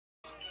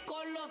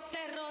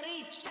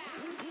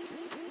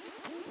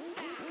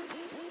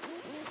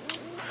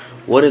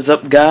What is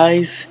up,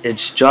 guys?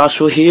 It's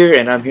Joshua here,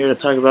 and I'm here to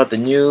talk about the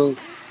new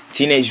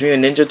Teenage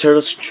Mutant Ninja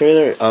Turtles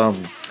trailer.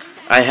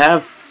 I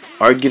have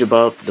argued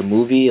about the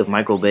movie of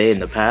Michael Bay in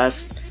the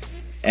past,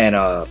 and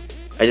I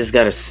just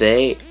gotta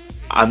say,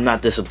 I'm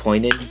not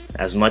disappointed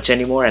as much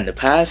anymore. In the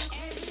past,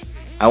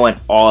 I went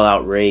all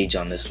out rage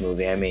on this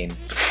movie. I mean,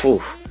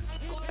 whew,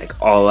 like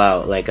all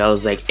out. Like I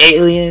was like,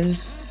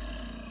 aliens,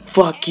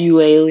 fuck you,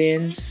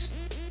 aliens,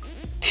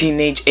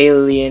 teenage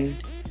alien,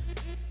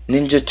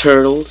 Ninja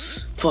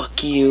Turtles,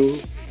 fuck you.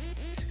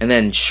 And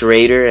then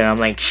Schrader, and I'm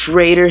like,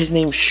 Schrader, his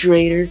name's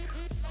Schrader,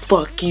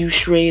 fuck you,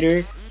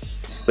 Schrader.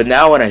 But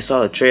now when I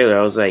saw the trailer,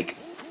 I was like,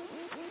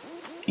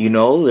 you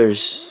know,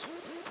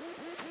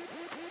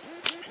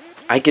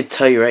 I could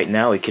tell you right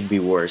now, it could be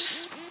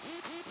worse.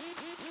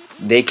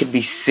 They could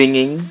be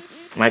singing,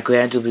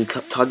 Michelangelo be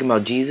talking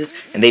about Jesus,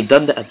 and they've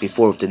done that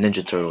before with the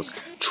Ninja Turtles.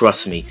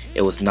 Trust me,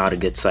 it was not a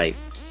good sight.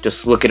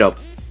 Just look it up.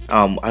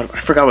 I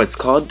forgot what it's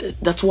called.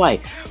 That's why.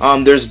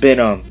 There's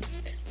been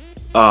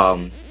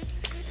the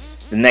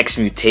Next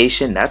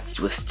Mutation. That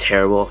was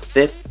terrible.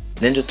 Fifth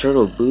Ninja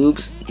Turtle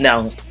boobs.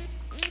 Now,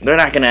 they're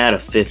not gonna add a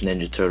fifth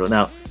Ninja Turtle.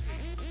 Now,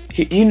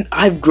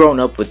 I've grown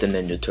up with the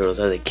Ninja Turtles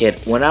as a kid.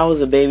 When I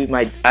was a baby,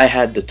 I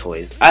had the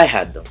toys. I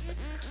had them.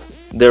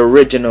 The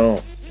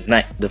original,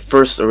 the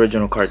first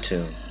original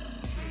cartoon.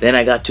 Then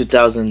I got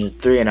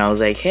 2003, and I was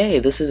like, hey,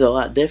 this is a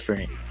lot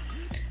different.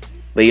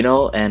 But you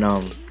know, and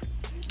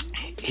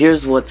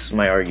here's what's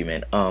my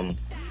argument.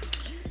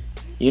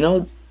 You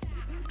know,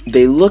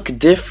 they look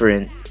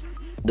different,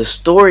 the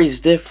story's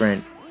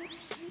different,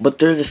 but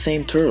they're the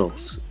same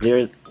turtles.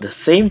 They're the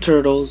same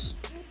turtles.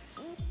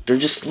 They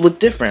just look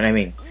different. I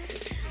mean,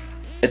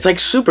 it's like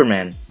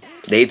Superman.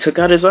 They took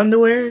out his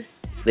underwear.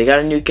 They got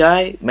a new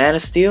guy, Man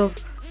of Steel.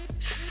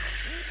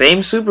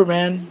 Same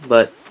Superman,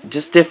 but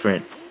just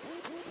different.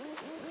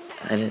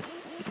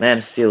 Man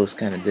of Steel was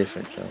kind of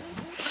different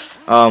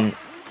though.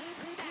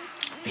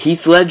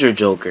 Heath Ledger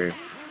Joker,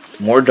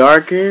 more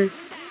darker,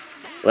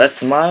 less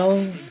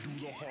smile,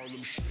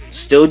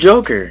 still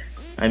Joker.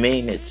 I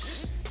mean,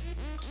 it's,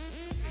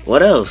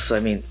 what else? I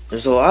mean,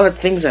 there's a lot of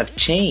things that have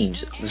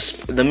changed.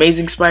 The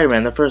Amazing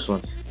Spider-Man, the first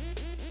one,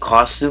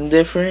 costume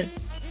different.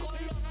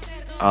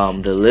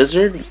 The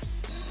Lizard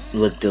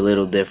looked a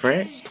little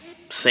different.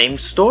 Same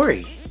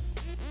story.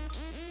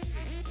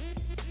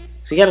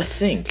 So you gotta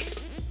think.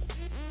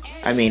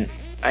 I mean,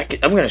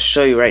 I'm gonna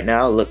show you right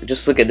now. Look,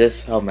 just look at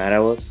this. How mad I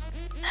was.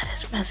 That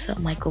is messed up,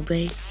 Michael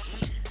Bay.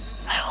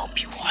 I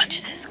hope you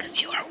watch this,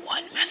 because you are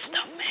one messed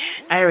up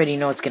man. I already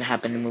know what's gonna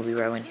happen in the movie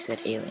right when he said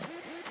aliens.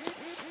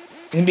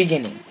 In the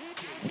beginning,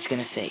 it's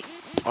gonna say,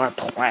 our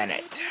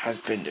planet has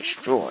been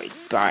destroyed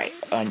by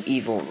an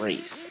evil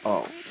race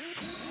of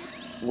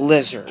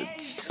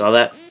lizards. Saw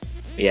that?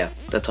 Yeah,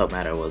 that's how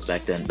mad I was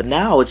back then. But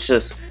now it's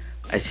just,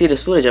 I see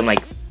this footage, I'm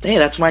like, hey,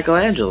 that's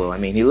Michelangelo. I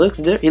mean, he looks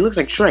like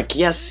Shrek.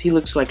 Yes, he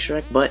looks like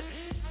Shrek, but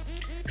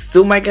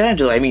still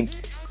Michelangelo. I mean,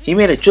 he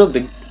made a joke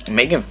that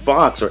Megan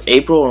Fox or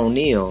April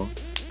O'Neil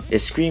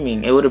is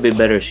screaming. It would have been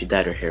better if she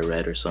dyed her hair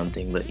red or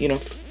something, but you know,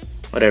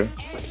 whatever.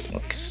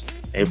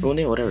 April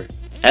O'Neil, whatever.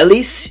 At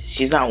least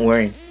she's not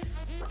wearing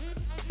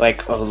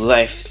like a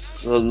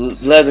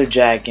leather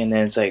jacket, and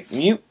then it's like,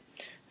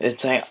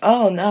 it's like,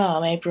 oh no,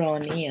 I'm April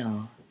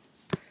O'Neil.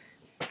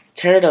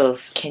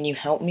 Turtles, can you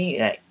help me?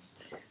 Like,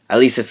 at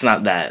least it's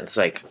not that. It's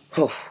like,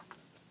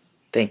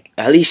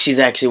 at least she's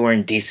actually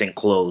wearing decent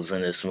clothes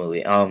in this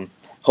movie.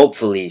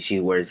 Hopefully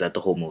she wears that the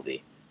whole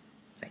movie.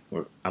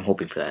 Like, I'm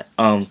hoping for that.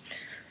 But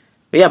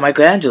yeah,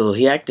 Michelangelo,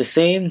 he acted the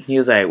same. He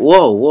was like,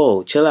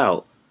 whoa, chill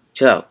out.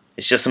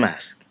 It's just a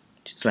mask.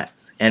 Just a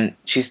mask. And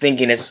she's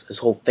thinking his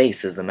whole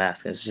face is the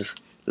mask. It's just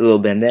a little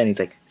bandana. He's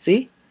like,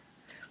 see?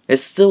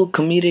 It's still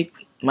comedic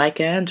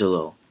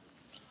Michelangelo.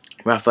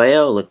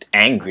 Raphael looked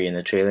angry in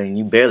the trailer, and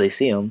you barely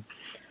see him.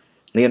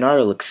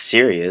 Leonardo looks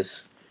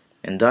serious.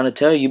 And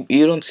Donatello,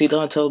 you don't see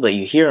Donatello, but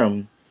you hear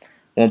him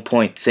one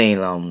point saying,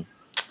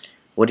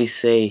 what did he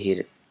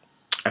say?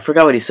 I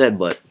forgot what he said,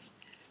 but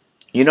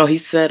you know, he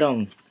said,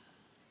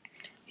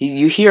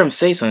 you hear him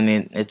say something,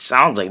 and it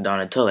sounds like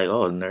Donatello, like,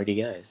 oh,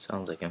 nerdy guy, it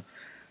sounds like him.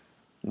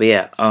 But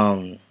yeah,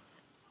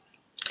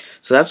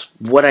 so that's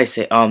what I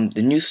say.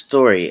 The new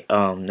story,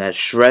 that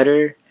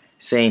Shredder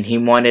saying he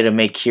wanted to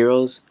make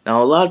heroes.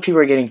 Now, a lot of people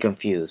are getting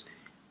confused.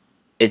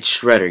 It's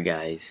Shredder,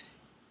 guys.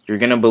 You're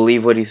gonna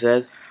believe what he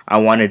says? I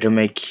wanted to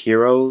make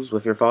heroes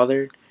with your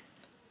father.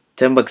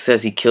 $10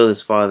 says he killed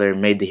his father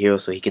and made the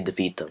heroes so he could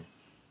defeat them.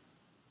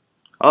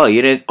 Oh,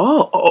 you didn't?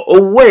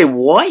 Oh, wait,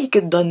 what? You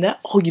could have done that?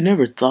 Oh, you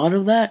never thought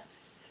of that?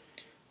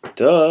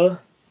 Duh.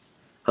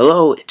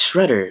 Hello, it's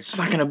Shredder. It's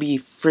not gonna be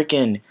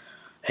freaking,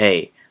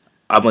 hey,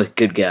 I'm a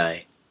good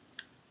guy.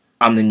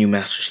 I'm the new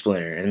Master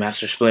Splinter, and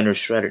Master Splinter's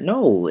Shredder.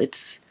 No,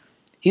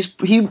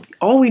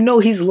 all we know,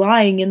 he's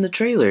lying in the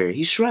trailer.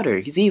 He's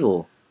Shredder. He's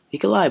evil. He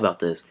could lie about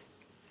this.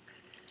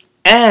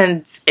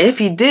 And if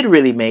he did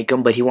really make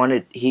him, but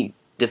he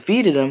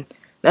defeated him,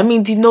 that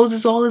means he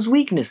knows all his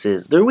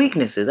weaknesses. They're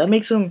weaknesses. That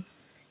makes him,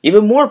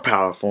 even more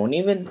powerful. And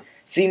even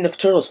seeing the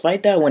turtles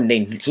fight that when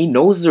he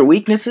knows their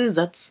weaknesses,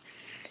 that's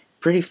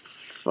pretty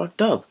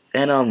fucked up.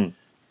 And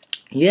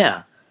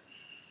yeah.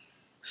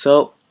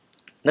 So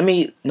let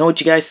me know what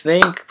you guys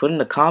think. Put in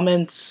the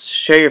comments,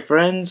 share your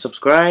friends,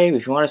 subscribe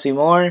if you want to see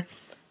more.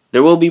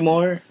 There will be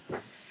more.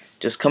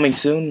 Just coming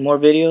soon, more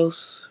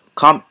videos.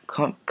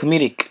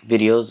 Comedic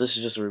videos. This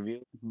is just a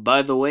review.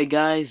 By the way,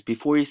 guys,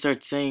 before you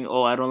start saying,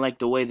 "Oh, I don't like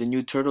the way the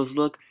new turtles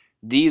look,"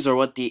 these are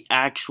what the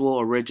actual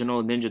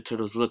original Ninja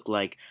Turtles look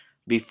like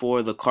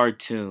before the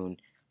cartoon.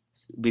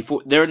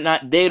 Before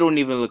they don't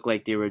even look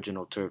like the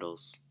original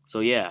turtles. So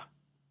yeah.